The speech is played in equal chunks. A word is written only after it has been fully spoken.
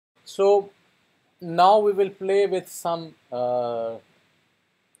So now we will play with some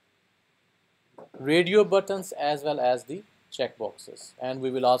radio buttons as well as the checkboxes, and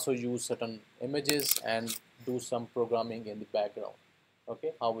we will also use certain images and do some programming in the background.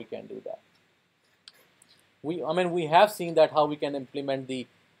 Okay, how we can do that? We have seen that how we can implement the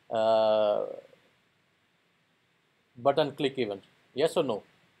uh, button click event. Yes or no?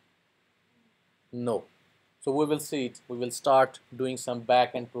 No. So we will see it. We will start doing some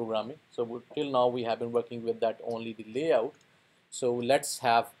back-end programming. So till now we have been working with that only the layout. So let's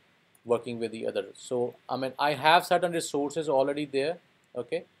have working with the other. So I have certain resources already there.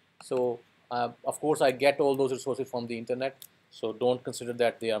 Okay. So of course I get all those resources from the internet. So don't consider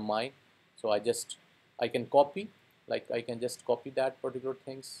that they are mine. So I can copy, like I can just copy that particular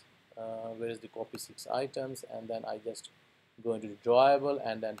things. Where is the copy 6 items, and then I just go into the drawable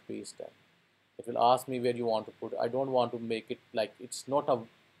and then paste them. It will ask me where you want to put. I don't want to make it like it's not a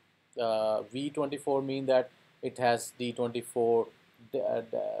V24 mean that it has the 24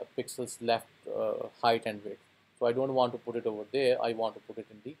 pixels left height and width. So I don't want to put it over there. I want to put it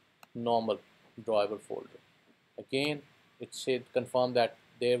in the normal drawable folder. Again, it should confirm that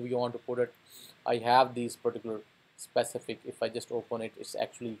there we want to put it. I have these particular specific. If I just open it, it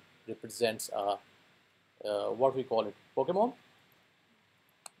actually represents a what we call it, Pokemon.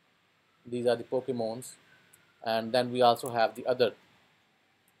 These are the Pokemons, and then we also have the other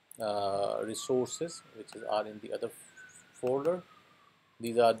resources which are in the other folder.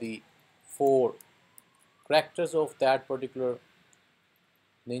 These are the 4 characters of that particular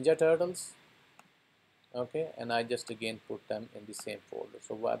Ninja Turtles. Okay, and I just again put them in the same folder.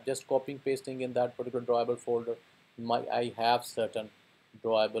 So I'm just copying pasting in that particular drawable folder. I have certain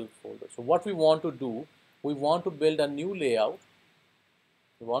drawable folder. So what we want to do, we want to build a new layout.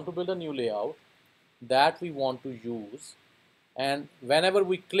 We want to build a new layout that we want to use, and whenever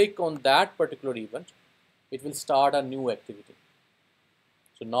we click on that particular event, it will start a new activity.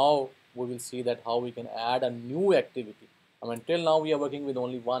 So now we will see that how we can add a new activity. Till now we are working with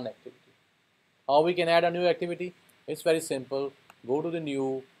only one activity. How we can add a new activity? It's very simple. Go to the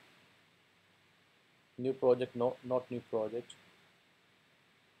new project. No, not new project.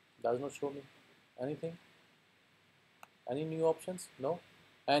 Does not show me anything. Any new options? No.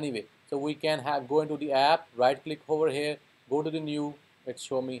 Anyway, so we can go into the app, right click over here, go to the new, let's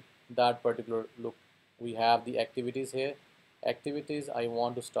show me that particular look. We have the activities here. Activities, I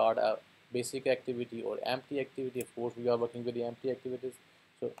want to start a basic activity or empty activity. Of course, we are working with the empty activities.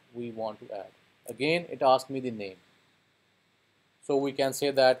 So we want to add. Again, it asks me the name. So we can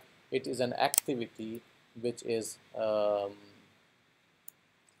say that it is an activity which is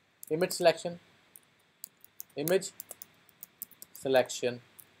image selection,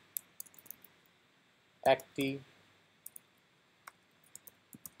 activity.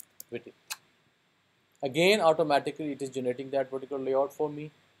 Again, automatically it is generating that particular layout for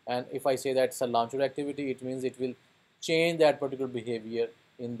me. And if I say that it's a launcher activity, it means it will change that particular behavior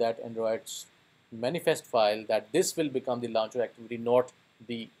in that Android's manifest file, that this will become the launcher activity, not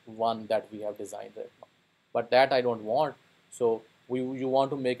the one that we have designed right now. But that I don't want. So you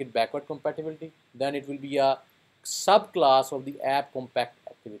want to make it backward compatibility, then it will be a subclass of the app compact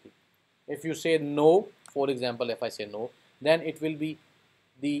activity. If you say no, for example, if I say no, then it will be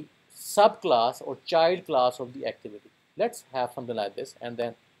the subclass or child class of the activity. Let's have something like this and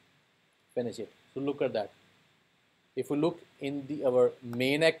then finish it. So look at that. If we look in our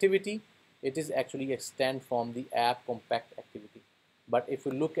main activity, it is actually extend from the app compact activity. But if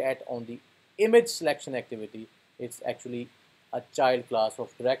we look at on the image selection activity, it's actually a child class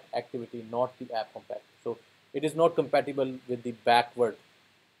of direct activity, not the app compact. So it is not compatible with the backward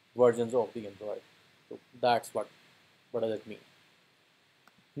versions of the Android. So that's what does it mean.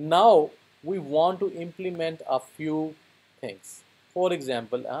 Now we want to implement a few things. For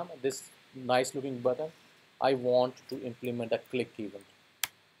example, this nice looking button, I want to implement a click event.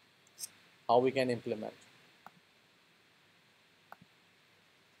 How we can implement?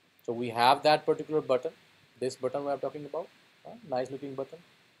 So we have that particular button, this button we are talking about, nice looking button,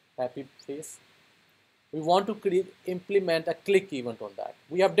 happy face. We want to implement a click event on that.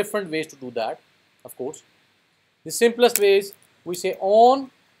 We have different ways to do that, of course. The simplest way is we say on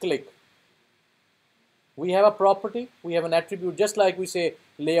click. We have a property, we have an attribute, just like we say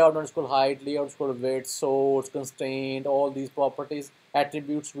layout underscore height, layout underscore width, source, constraint, all these properties,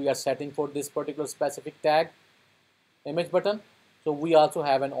 attributes we are setting for this particular specific tag, image button. So we also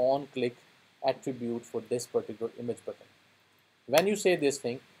have an on click attribute for this particular image button. When you say this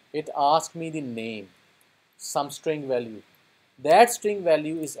thing, it asks me the name, some string value. That string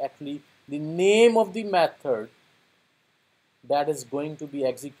value is actually the name of the method that is going to be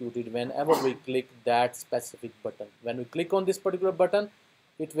executed whenever we click that specific button. When we click on this particular button,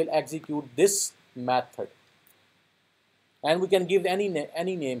 it will execute this method, and we can give any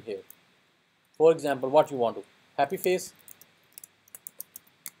name here. For example, what you want to, happy face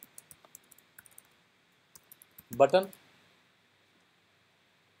button.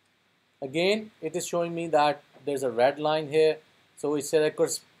 Again, it is showing me that there's a red line here. So it says, of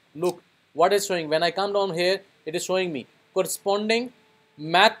course, look what is showing. When I come down here, it is showing me corresponding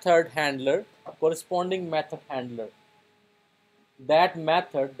method handler, corresponding method handler. That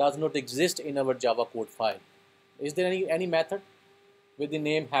method does not exist in our Java code file. Is there any method with the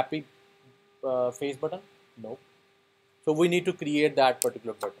name happy face button? No. So we need to create that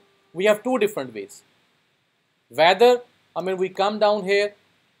particular button. We have two different ways. Whether, we come down here,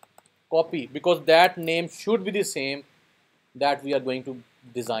 copy, because that name should be the same that we are going to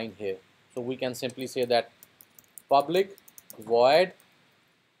design here. So we can simply say that public void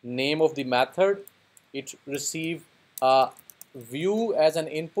name of the method, it receive a view as an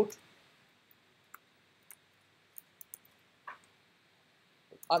input.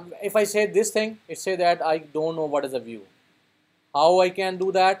 If I say this thing, it say that I don't know what is a view. How I can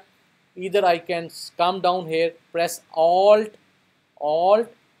do that? Either I can come down here, press Alt,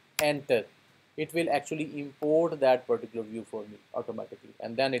 Enter. It will actually import that particular view for me automatically,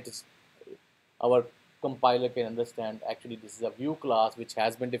 and then it is our compiler can understand actually this is a view class which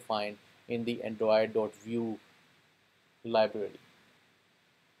has been defined in the Android.view library.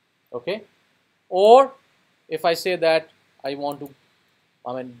 Okay, or if I say that I want to,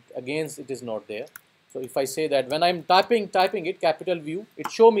 again it is not there. So if I say that when I'm typing it capital view,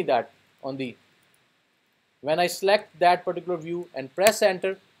 it show me that on the, when I select that particular view and press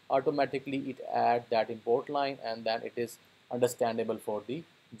enter, automatically it adds that import line, and then it is understandable for the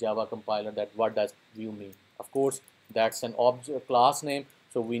Java compiler that what does view mean. Of course, that's an object class name,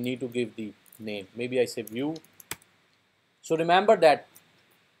 so we need to give the name. Maybe I say view. So remember that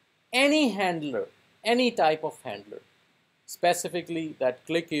any handler, any type of handler, specifically that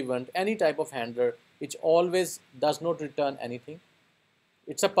click event, any type of handler, it always does not return anything.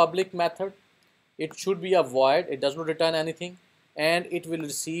 It's a public method. It should be a void. It does not return anything, and it will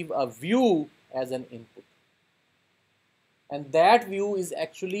receive a view as an input. And that view is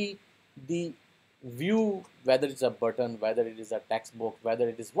actually the view, whether it's a button, whether it is a text box, whether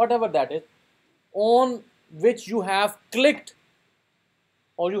it is whatever that is, on which you have clicked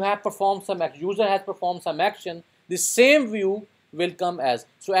or you have performed some action, user has performed some action, the same view will come as.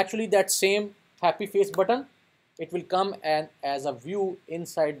 So actually that same happy face button, it will come and as a view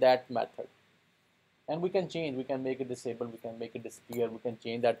inside that method. And we can change, we can make it disabled, we can make it disappear, we can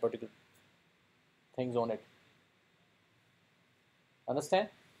change that particular things on it. Understand?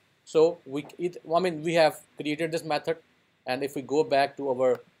 So we have created this method, and if we go back to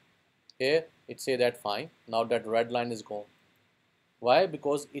our here, it say that fine, now that red line is gone. Why?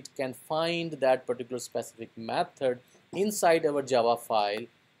 Because it can find that particular specific method inside our Java file.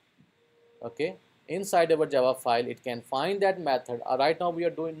 Okay, inside our Java file, it can find that method. Right now we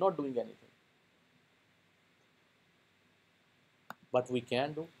are not doing anything, but we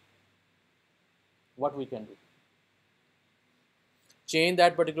can do what we can do. Change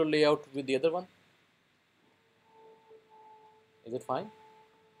that particular layout with the other one. Is it fine?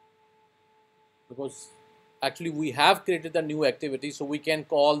 Because actually we have created a new activity, so we can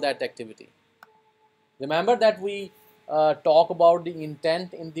call that activity. Remember that we talk about the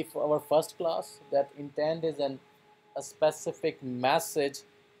intent in our first class. That intent is a specific message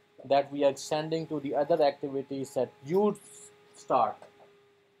that we are sending to the other activities that you start.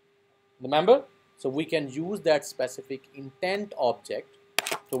 Remember? So we can use that specific intent object.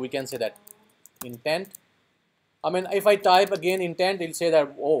 So we can say that intent. If I type again intent, it'll say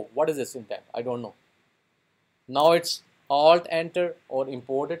that, oh, what is this intent? I don't know. Now it's Alt Enter or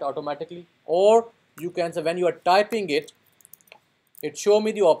import it automatically. Or you can say when you are typing it, it show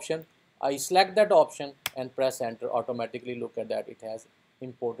me the option. I select that option and press enter. Automatically look at that. It has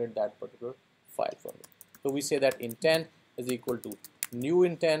imported that particular file for me. So we say that intent is equal to new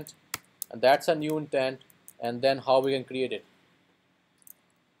intent, and that's a new intent. And then how we can create it?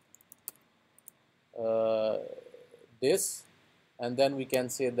 This, and then we can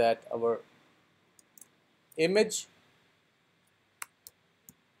say that our image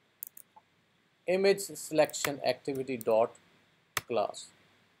selection activity dot class.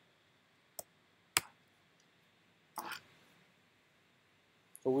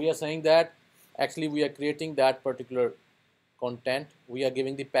 So we are saying that actually we are creating that particular content. We are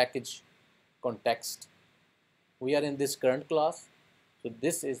giving the package context. We are in this current class, so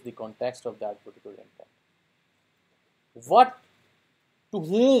this is the context of that particular intent. What, to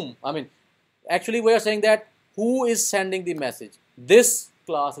whom? I mean, actually we are saying that who is sending the message? This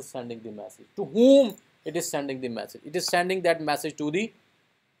class is sending the message. To whom it is sending the message? It is sending that message to the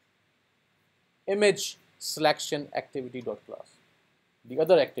image selection activity dot class, the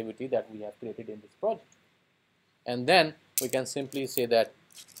other activity that we have created in this project. And then we can simply say that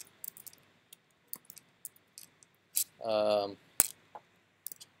um,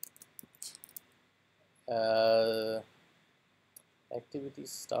 activity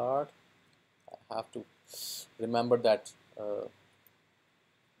start. I have to remember that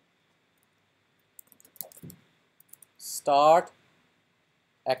start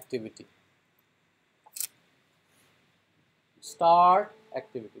activity. Start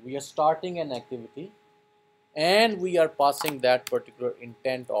activity. We are starting an activity and we are passing that particular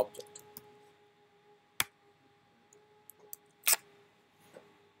intent object.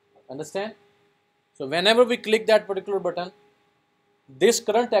 Understand? So whenever we click that particular button, this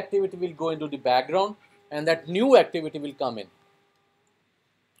current activity will go into the background and that new activity will come in.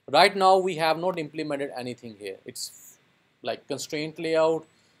 Right now we have not implemented anything here. It's like constraint layout.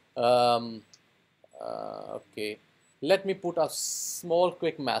 Okay, let me put a small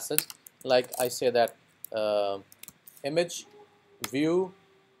quick message, like I say that image view.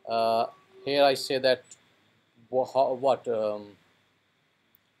 Here I say that what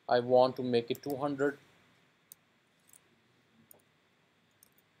I want to make it 200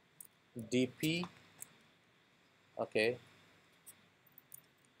 dp. Okay,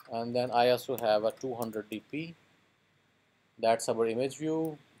 and then I also have a 200 dp. That's our image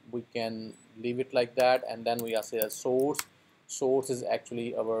view. We can leave it like that, and then we are say a source. Source is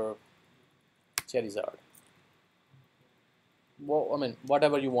actually our Charizard. Well, I mean,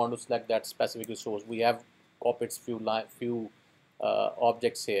 whatever you want to select that specific source. We have copied few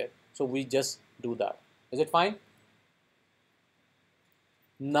objects here, so we just do that. Is it fine?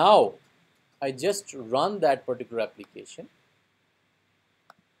 Now I just run that particular application.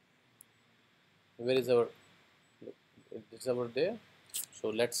 Where is our? It's over there. So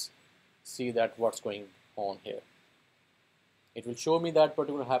let's see that what's going on here. It will show me that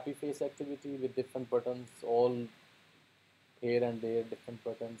particular happy face activity with different buttons, all here and there, different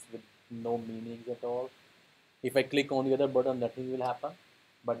buttons with no meanings at all. If I click on the other button, nothing will happen.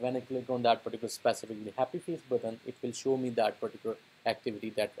 But when I click on that particular specifically happy face button, it will show me that particular activity.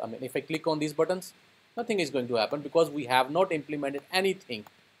 That, I mean, if I click on these buttons, nothing is going to happen because we have not implemented anything.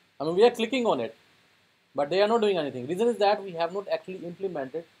 I mean, we are clicking on it, but they are not doing anything. Reason is that we have not actually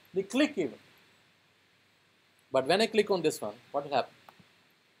implemented the click event. But when I click on this one, what will happen?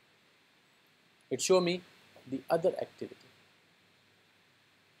 It show me the other activity.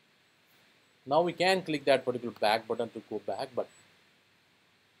 Now we can click that particular back button to go back, but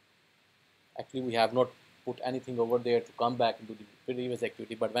actually we have not put anything over there to come back into the previous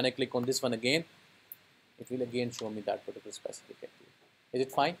activity. But when I click on this one again, it will again show me that particular specific activity. Is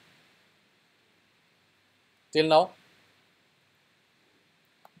it fine? Till now?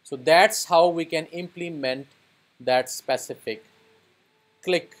 So that's how we can implement that specific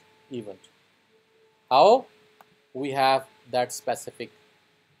click event. How? We have that specific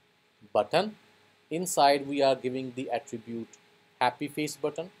button. Inside we are giving the attribute happy face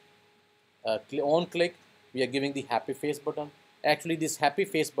button. On click, we are giving the happy face button. Actually, this happy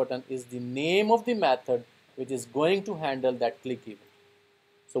face button is the name of the method which is going to handle that click event.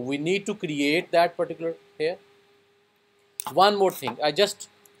 So we need to create that particular here. One more thing, I just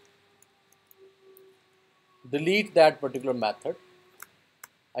delete that particular method.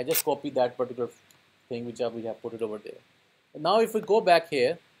 I just copy that particular thing which we have put it over there. And now if we go back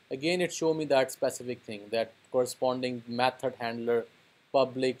here, again it show me that specific thing, that corresponding method handler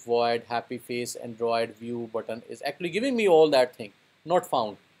public void happy face Android view button is actually giving me all that thing, not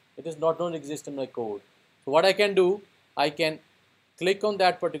found. It is not don't exist in my code. So what I can do, I can click on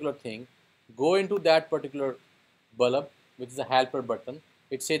that particular thing, go into that particular bulb, which is a helper button.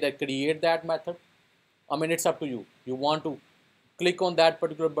 It say that create that method. I mean, it's up to you. You want to click on that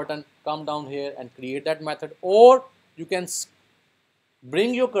particular button, come down here and create that method, or you can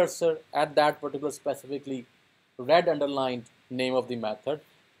bring your cursor at that particular specifically red underlined name of the method,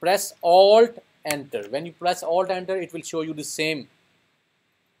 press Alt Enter. When you press Alt Enter, it will show you the same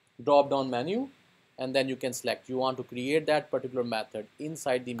drop down menu, and then you can select you want to create that particular method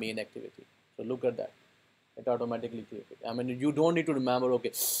inside the main activity. So look at that, it automatically created. I mean, you don't need to remember,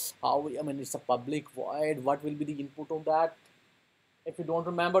 okay, how, I mean, it's a public void, what will be the input on that. If you don't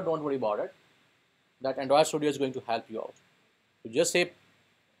remember, don't worry about it. That Android Studio is going to help you out. You just say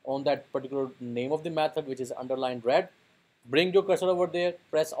on that particular name of the method, which is underlined red, bring your cursor over there,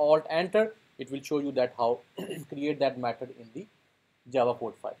 press Alt Enter. it will show you that how create that method in the Java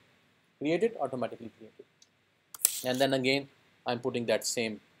code file. Create it, automatically create it. And then again, I'm putting that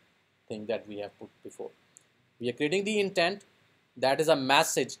same thing that we have put before. We are creating the intent, that is a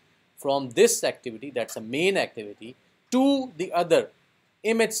message from this activity, that's a main activity, to the other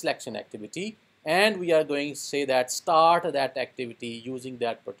image selection activity, and we are going to say that start that activity using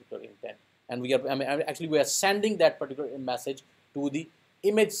that particular intent. And we are actually we are sending that particular message to the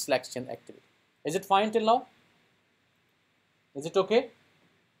image selection activity. Is it fine till now? Is it okay?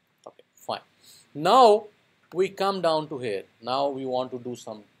 Okay, fine. Now we come down to here. Now we want to do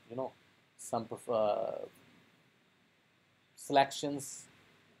some, some selections,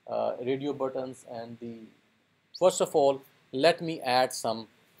 radio buttons, and the first of all, let me add some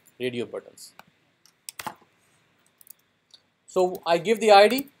radio buttons. So I give the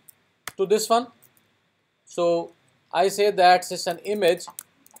ID to this one. So I say that it's an image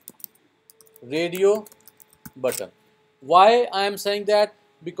radio button. Why I am saying that?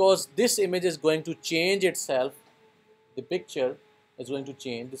 Because this image is going to change itself. The picture is going to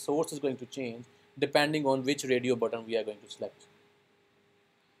change. The source is going to change depending on which radio button we are going to select.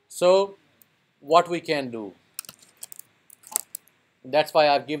 So what we can do? That's why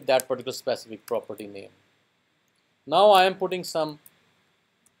I give that particular specific property name. Now I am putting some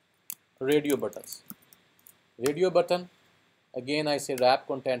radio buttons. Radio button. Again I say wrap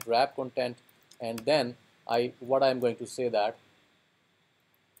content, and then what I am going to say that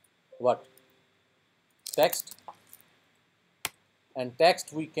what text, and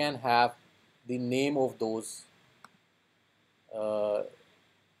text we can have the name of those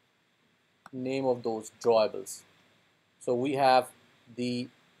drawables. So we have the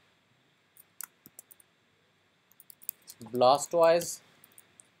Blastoise,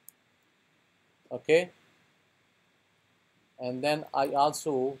 okay, and then I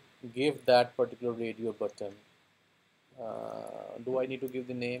also give that particular radio button. Do I need to give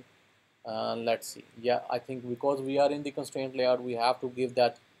the name? Let's see. Yeah, I think because we are in the constraint layout, we have to give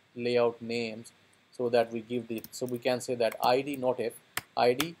that layout names, so that we give the, so we can say that ID, not if,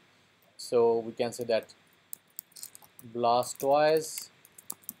 ID. So we can say that Blastoise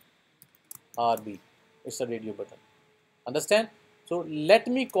RB. It's a radio button. Understand? So let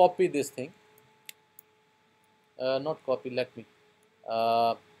me copy this thing. Not copy. Let me.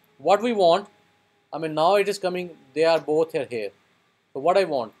 What we want. I mean, now it is coming. They are both here. So what I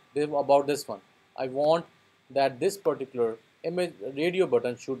want about this one, I want that this particular image radio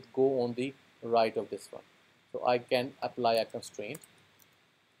button should go on the right of this one. So I can apply a constraint.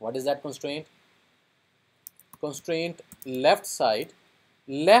 What is that constraint? Constraint left side,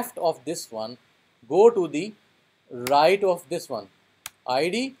 left of this one, go to the right of this one,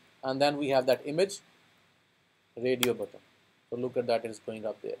 ID, and then we have that image radio button. So look at that, it is going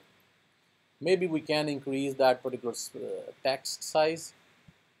up there. Maybe we can increase that particular text size.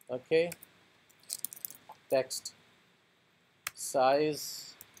 Okay, text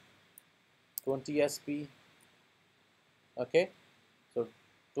size 20 SP. Okay, so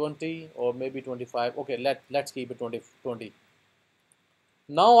 20 or maybe 25. Okay, let's keep it 20.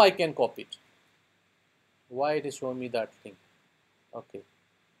 Now I can copy it. Why it is showing me that thing? Okay,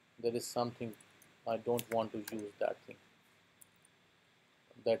 there is something I don't want to use that thing.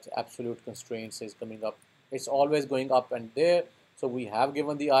 That absolute constraints is coming up. It's always going up and there. So we have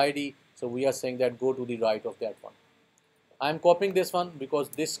given the ID. So we are saying that go to the right of that one. I'm copying this one because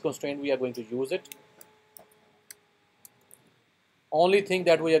this constraint we are going to use it. Only thing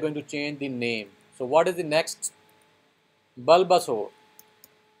that we are going to change the name. So what is the next? Bulbasaur.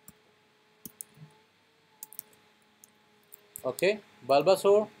 Okay,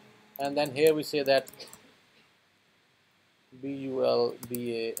 Bulbasaur, and then here we say that Bulbasaur,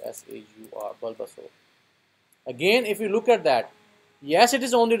 Bulbasaur. Again, if you look at that, yes, it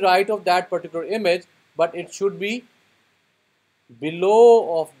is on the right of that particular image, but it should be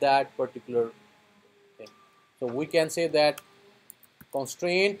below of that particular thing. So we can say that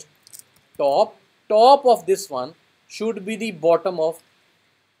constraint top of this one should be the bottom of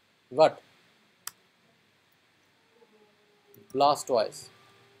what? Blastoise.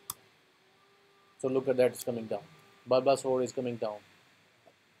 So look at that, it's coming down. Bulbasaur is coming down.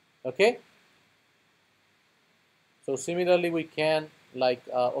 Okay. So similarly, we can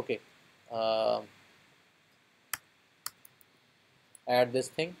add this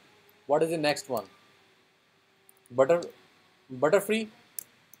thing. What is the next one? Butterfree.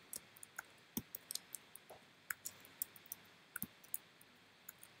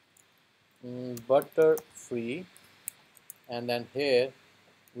 Butterfree, and then here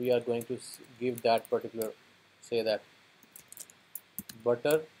we are going to give that particular, say that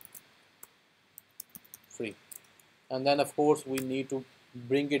butter and then of course we need to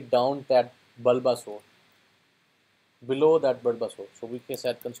bring it down that Bulbasaur, below that Bulbasaur. So we can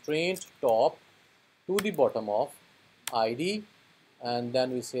set constraint top to the bottom of ID, and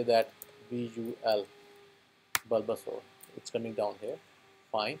then we say that VUL Bulbasaur. It's coming down here.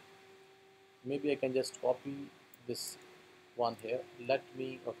 Fine. Maybe I can just copy this one here. Let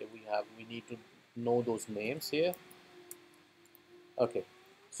me. Okay, we need to know those names here. Okay.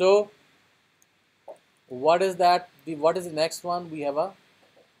 So what is that? What is the next one? We have a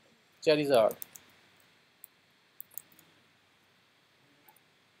Charizard.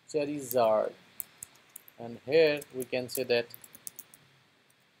 Charizard. And here we can say that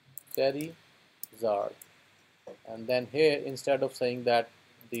Charizard. And then here, instead of saying that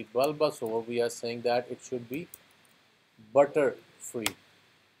the Bulbasaur, we are saying that it should be butter free.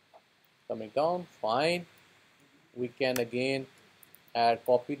 Coming down, fine. We can again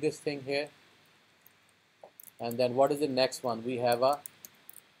copy this thing here. And then what is the next one? We have a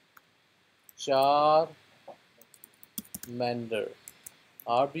Charmander.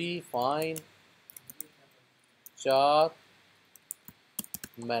 RB, fine. Charmander.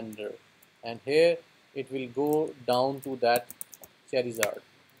 And here it will go down to that Charizard.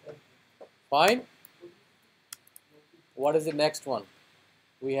 Fine. What is the next one?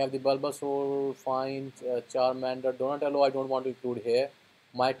 We have the Bulbasaur, fine, Charmander, Donatello. I don't want to include here.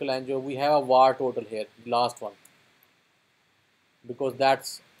 Michelangelo. We have a War Total here, the last one, because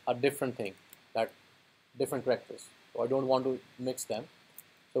that's a different thing, that different characters. So I don't want to mix them.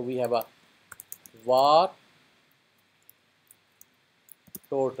 So we have a War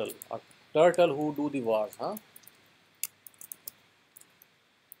Total, a turtle who do the wars, huh?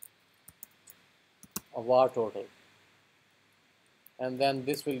 A War Total. And then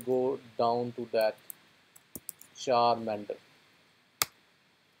this will go down to that Charmander.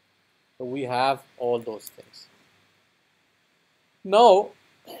 So we have all those things. Now,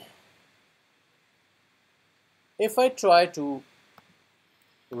 if I try to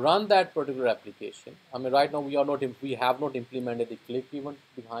run that particular application, I mean, right now we have not implemented the click event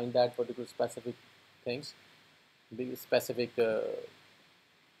behind that particular specific things, the specific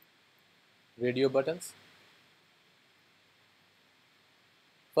radio buttons.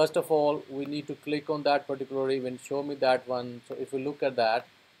 First of all, we need to click on that particular event, show me that one. So if we look at that,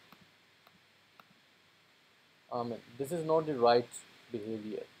 this is not the right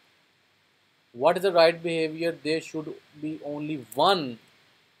behavior. What is the right behavior? There should be only one,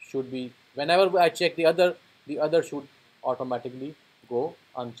 should be, whenever I check the other should automatically go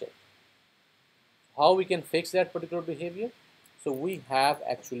unchecked. How we can fix that particular behavior? So we have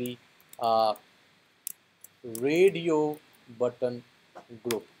actually radio button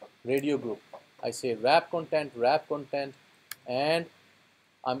group, radio group. I say wrap content, and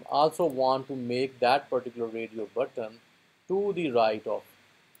I'm also want to make that particular radio button to the right of.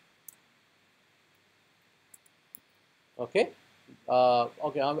 Okay,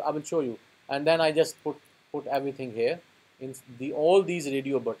 okay, I will show you, and then I just put everything here. In all these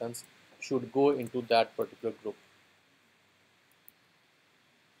radio buttons should go into that particular group.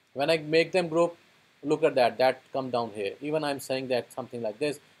 When I make them group, look at that come down here. Even I'm saying that something like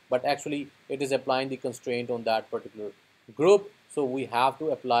this, but actually it is applying the constraint on that particular group. So we have to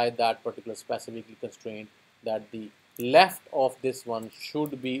apply that particular specifically constraint that the left of this one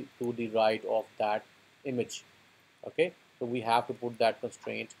should be to the right of that image. Okay, so we have to put that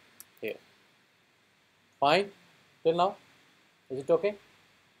constraint here. Fine till now, is it okay?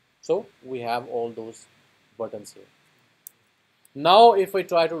 So we have all those buttons here. Now if I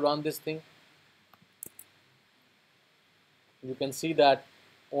try to run this thing, you can see that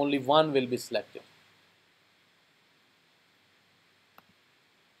only one will be selected.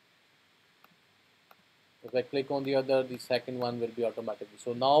 If I click on the other, the second one will be automatically.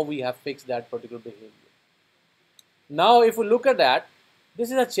 So now we have fixed that particular behavior. Now if we look at that, this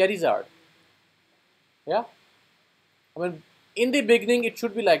is a Charizard. Yeah, I mean, in the beginning it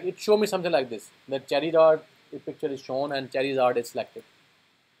should be like, it show me something like this, that Charizard, the picture is shown and Charizard is selected.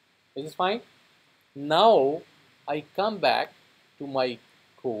 This is fine. Now I come back to my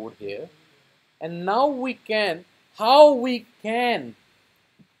code here, and now we can, how we can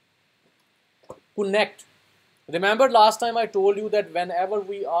connect. Remember last time I told you that whenever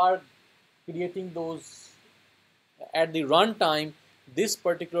we are creating those at the runtime, this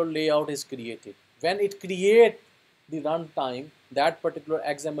particular layout is created. When it creates the runtime, that particular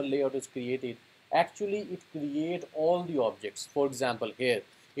XML layout is created. Actually, it creates all the objects. For example, here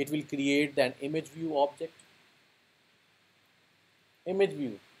it will create an image view object. Image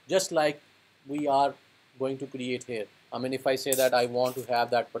view, just like we are going to create here. I mean, if I say that I want to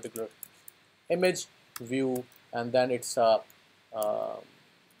have that particular image view and then it's uh,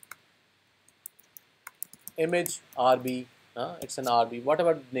 image RB, it's an RB,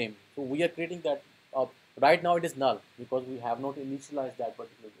 whatever name. So we are creating that. Right now it is null because we have not initialized that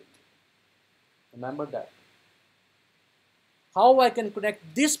particular variable. Remember that. How I can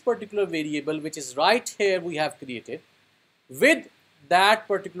connect this particular variable, which is right here we have created, with that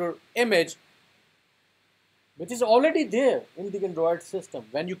particular image which is already there in the Android system.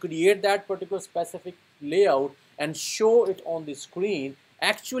 When you create that particular specific layout and show it on the screen,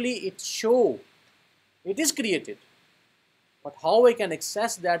 actually it is created. But how I can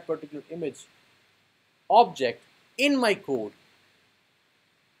access that particular image object in my code?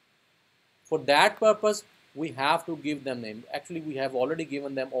 For that purpose, we have to give them name. Actually, we have already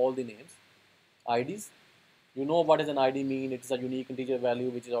given them all the names, IDs. You know what is an ID mean? It is a unique integer value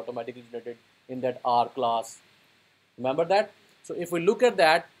which is automatically generated in that R class. Remember that? So if we look at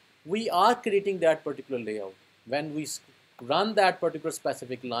that, we are creating that particular layout. When we run that particular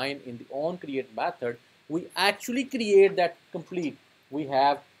specific line in the onCreate method, we actually create that complete. We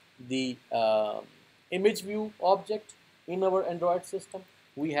have the image view object in our Android system.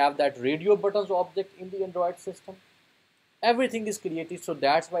 We have that radio buttons object in the Android system. Everything is created, so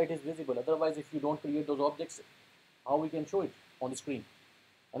that's why it is visible. Otherwise, if you don't create those objects, how we can show it on the screen?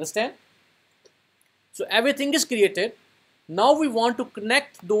 Understand? So everything is created. Now we want to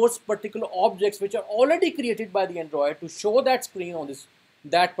connect those particular objects which are already created by the Android to show that screen on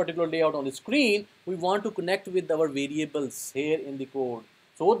that particular layout on the screen. We want to connect with our variables here in the code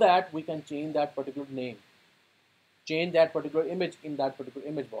so that we can change that particular name, change that particular image in that particular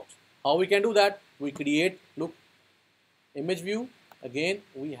image box. How we can do that? We create, look, image view. Again,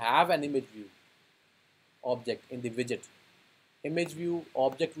 we have an image view object in the widget. Image view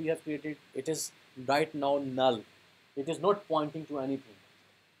object we have created, it is right now null. It is not pointing to anything.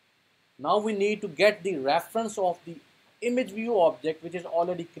 Now we need to get the reference of the image view object which is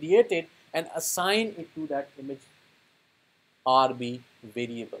already created and assign it to that image RB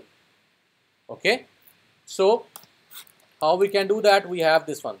variable. Okay, so how we can do that? We have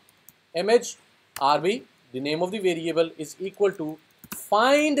this one, image RB, the name of the variable is equal to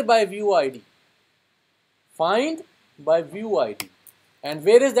find by view ID. Find by view ID. And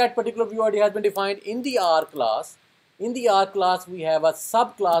where is that particular view ID has been defined? In the R class. In the R class, we have a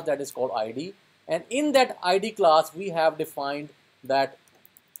subclass that is called ID. And in that ID class, we have defined that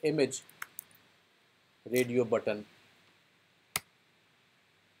image radio button.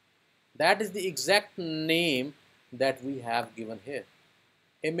 That is the exact name that we have given here.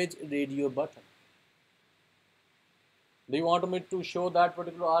 Image radio button. Do you want me to show that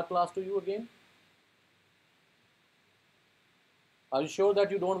particular R class to you again? Are you sure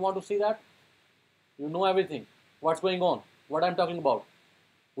that you don't want to see that? You know everything. What's going on? What I'm talking about?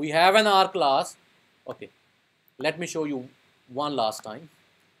 We have an R class. Okay, let me show you one last time.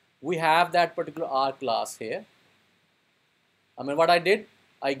 We have that particular R class here. I mean, what I did,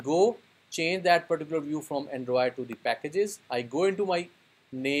 I go change that particular view from Android to the packages. I go into my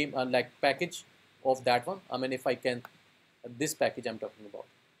name and like package of that one. I mean, if I can, this package I'm talking about.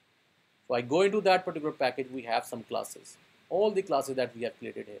 So I go into that particular package. We have some classes. All the classes that we have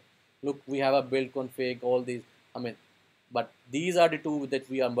created here. Look, we have a build config, all these. I mean, but these are the two that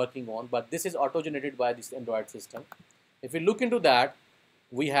we are working on. But this is auto-generated by this Android system. If we look into that,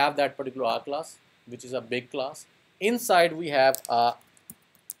 we have that particular R class, which is a big class. Inside, we have a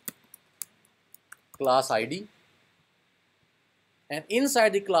class ID. And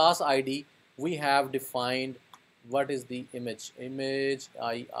inside the class ID, we have defined what is the image. Image,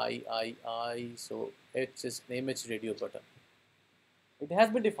 so it's just image radio button. It has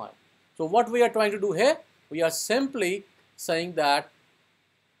been defined. So what we are trying to do here, we are simply saying that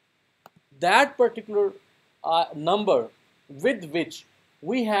that particular number with which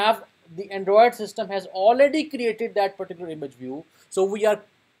we have the Android system has already created that particular image view. So we are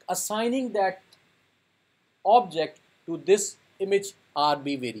assigning that object to this image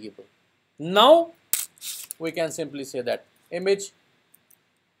RB variable. Now we can simply say that image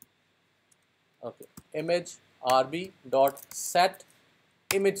RB dot set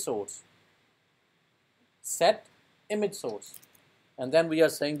image source. Set image source. And then we are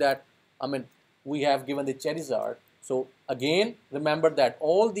saying that, I mean, we have given the Charizard. So again, remember that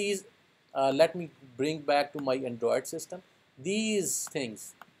all these, let me bring back to my Android system. These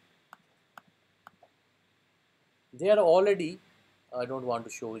things, they are already, I don't want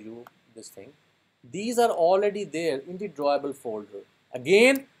to show you this thing. These are already there in the drawable folder.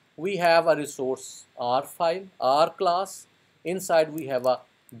 Again, we have a resource R file, R class. Inside we have a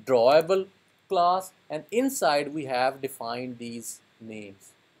drawable class, and inside we have defined these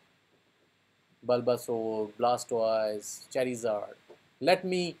names. Bulbasaur, Blastoise, Charizard. Let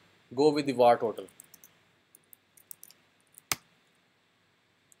me go with the var total.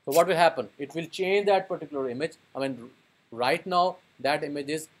 So what will happen? It will change that particular image. I mean, right now that image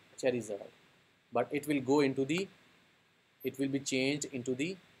is Charizard, but it will go into the, it will be changed into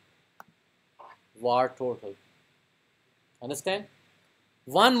the var total. Understand?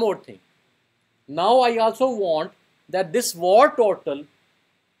 One more thing. Now I also want that this var total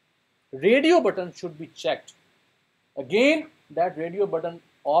radio button should be checked. Again, that radio button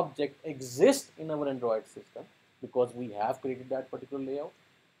object exists in our Android system because we have created that particular layout.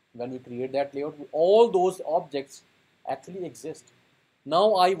 When we create that layout, all those objects actually exist.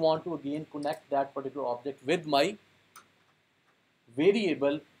 Now I want to again connect that particular object with my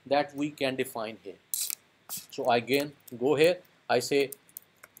variable that we can define here. So I again go here, I say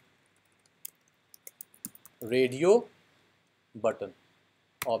radio button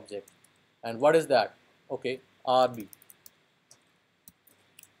object, and what is that? Okay, RB,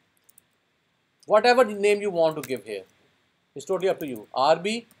 whatever the name you want to give here, it's totally up to you.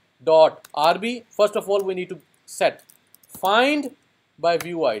 RB dot RB, first of all we need to set find by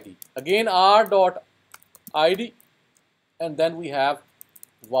view ID, again R dot ID, and then we have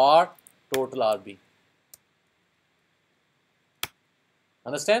var total RB.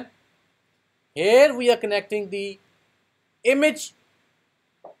 Understand? Here we are connecting the image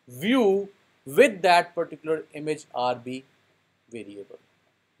view with that particular image RB variable.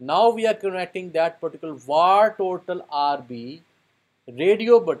 Now we are connecting that particular var total RB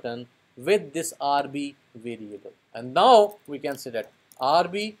radio button with this RB variable, and now we can say that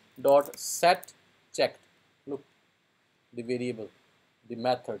RB dot set checked. Look, the variable, the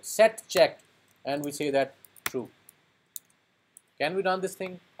method set checked, and we say that true. Can we run this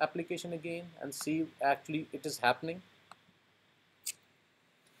thing application again and see actually it is happening?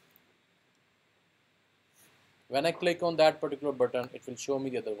 When I click on that particular button, it will show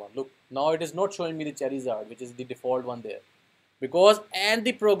me the other one. Look, now it is not showing me the Charizard, which is the default one there. Because at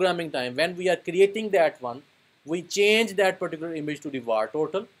the programming time, when we are creating that one, we change that particular image to the var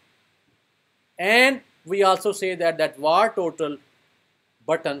total. And we also say that that var total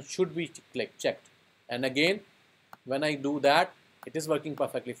button should be checked. And again, when I do that, it is working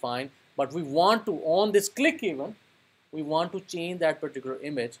perfectly fine. But we want to, on this click event, we want to change that particular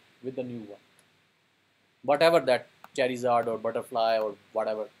image with the new one. Whatever that Charizard or butterfly or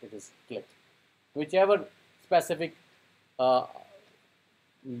whatever it is clicked. Whichever specific,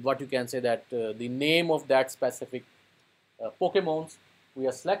 what you can say that the name of that specific Pokemons we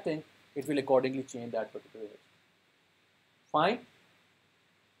are selecting, it will accordingly change that particular image. Fine.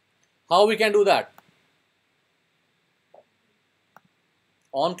 How we can do that?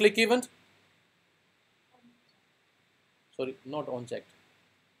 On click event. Sorry, not on checked.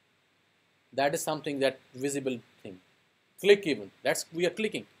 That is something that visible thing. Click event. That's we are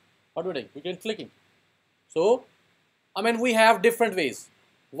clicking. What do we do? We can clicking. So, I mean, we have different ways.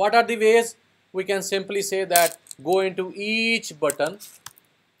 What are the ways? We can simply say that go into each button,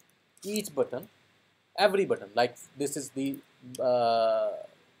 every button. Like this is the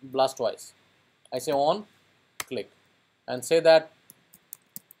Blastoise. I say on, click, and say that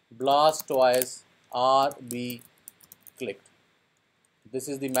Blastoise RB clicked. This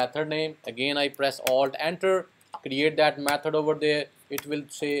is the method name. Again, I press Alt Enter, create that method over there. It will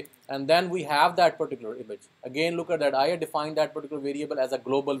say, and then we have that particular image. Again, look at that. I have defined that particular variable as a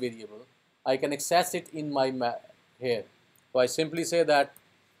global variable. I can access it in my here. So I simply say that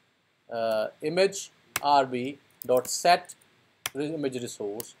image RB dot set image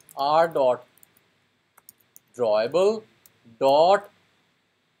resource R dot drawable dot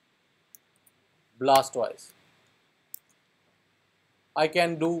Blastoise. I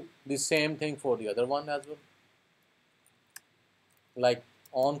can do the same thing for the other one as well. Like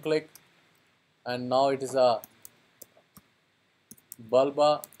on click, and now it is a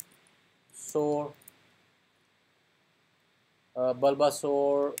Bulbasaur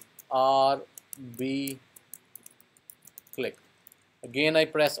RB click. Again, I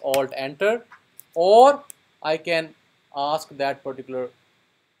press Alt Enter, or I can ask that particular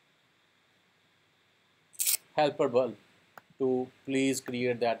helper bulb to please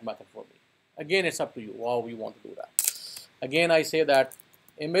create that method for me. Again, it's up to you how you want to do that. Again, I say that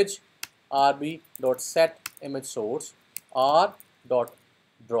image RB dot set image source R dot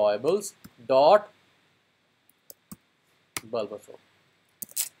drawables dot Bulbasaur.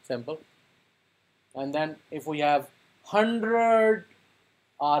 Simple. And then if we have 100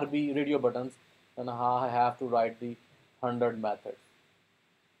 RB radio buttons, then I have to write the 100 method.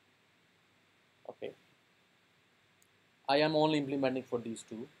 Okay. I am only implementing for these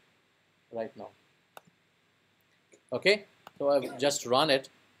two right now. Okay, so I've just run it.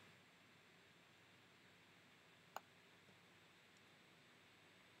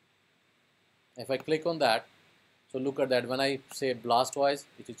 If I click on that, so look at that. When I say Blastwise,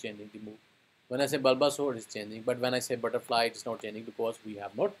 it is changing the move. When I say Bulbasaur, it is changing. But when I say Butterfly, it is not changing because we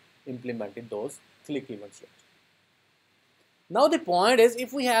have not implemented those click events yet. Now the point is,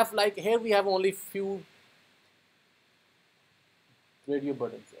 if we have, like here we have only few radio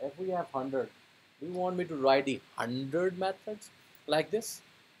buttons. If we have 100, do you want me to write the 100 methods like this?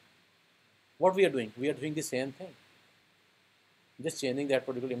 What we are doing? We are doing the same thing. Just changing that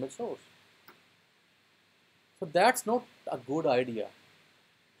particular image source. So that's not a good idea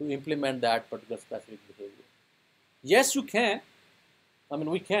to implement that particular specific behavior. Yes, you can. I mean,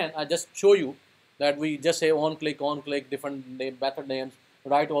 we can. I just show you that we just say on click, different method names,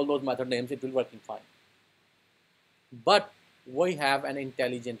 write all those method names, it will working fine. But we have an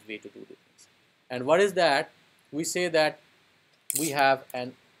intelligent way to do this. And what is that? We say that we have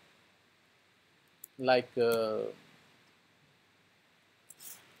an like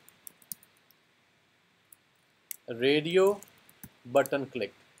radio button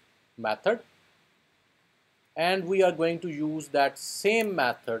click method, and we are going to use that same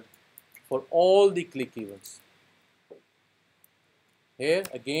method for all the click events. Here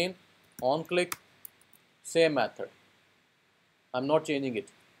again, on click, same method. I'm not changing it.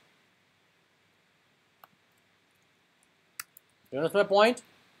 You understand my point?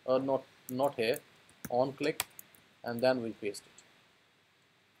 Or not here. On click, and then we paste it.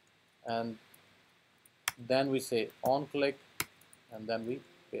 And then we say on click, and then we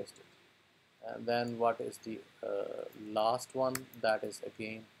paste it. And then what is the last one? That is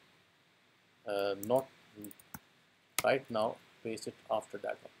again not right now. Paste it after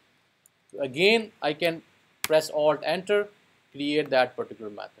that one. So again, I can press Alt Enter, create that particular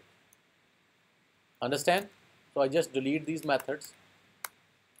method. Understand? So I just delete these methods.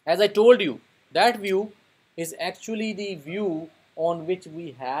 As I told you, that view is actually the view on which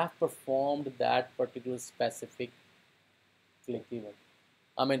we have performed that particular specific click event.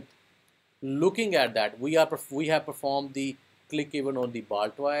 I mean, looking at that, we have performed the click event on the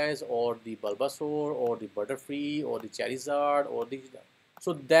Baltoise or the Bulbasaur or the Butterfree or the Charizard or the...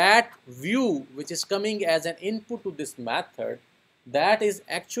 So that view which is coming as an input to this method, that is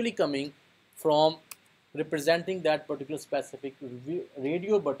actually coming from representing that particular specific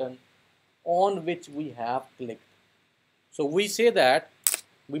radio button on which we have clicked. So we say that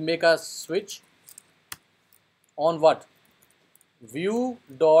we make a switch on what? View.getID.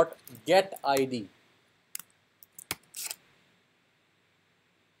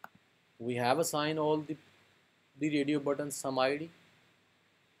 We have assigned all the radio buttons some ID.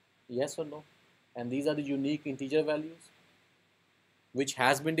 Yes or no? And these are the unique integer values which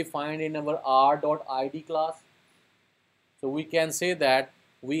has been defined in our r.id class. So we can say that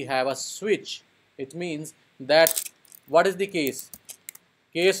we have a switch. It means that what is the case?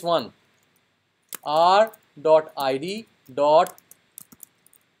 Case 1, r.id dot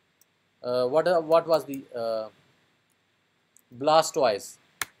what was the Blastoise.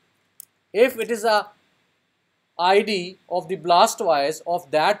 If it is a ID of the Blastoise of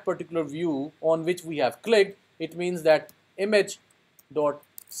that particular view on which we have clicked, it means that image dot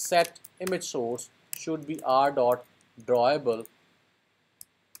set image source should be r dot drawable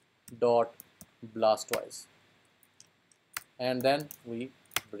dot Blastoise, and then we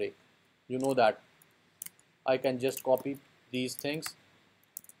break. You know that I can just copy these things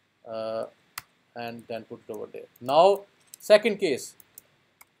and then put it over there. Now second case,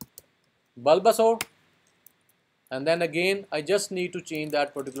 Bulbasaur, and then again I just need to change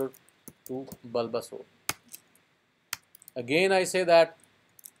that particular to Bulbasaur. Again I say that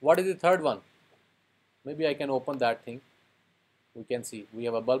what is the third one? Maybe I can open that thing. We can see we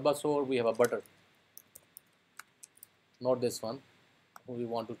have a Bulbasaur, we have a Butter. Not this one. We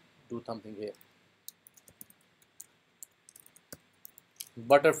want to do something here.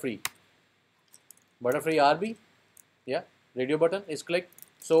 Butterfree. Butterfree RB. Yeah, radio button is clicked.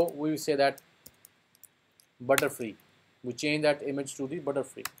 So we say that Butterfree. We change that image to the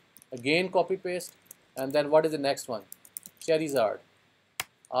Butterfree. Again copy paste, and then what is the next one? Charizard.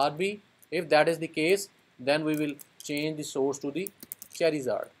 RB. If that is the case, then we will change the source to the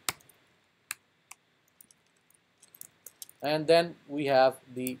Charizard. And then we have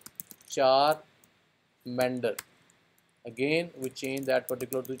the Charmander. Again we change that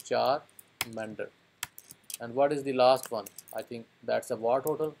particular to Charmander. And what is the last one? I think that's a var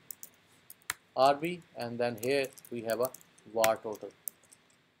total RB, and then here we have a var total.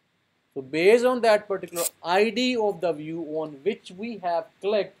 So based on that particular ID of the view on which we have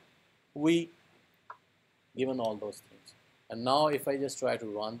clicked, we given all those things. And now if I just try to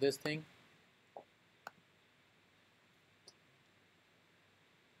run this thing,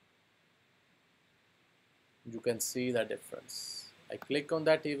 you can see the difference. I click on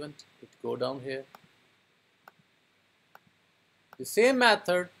that event, it go down here. The same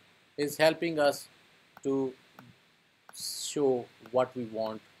method is helping us to show what we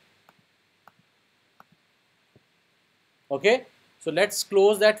want. Okay, so let's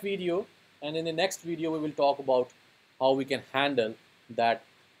close that video, and in the next video we will talk about how we can handle that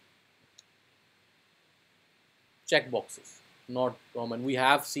checkboxes, not common. We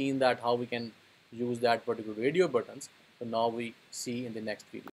have seen that how we can use that particular radio buttons. So now we see in the next video.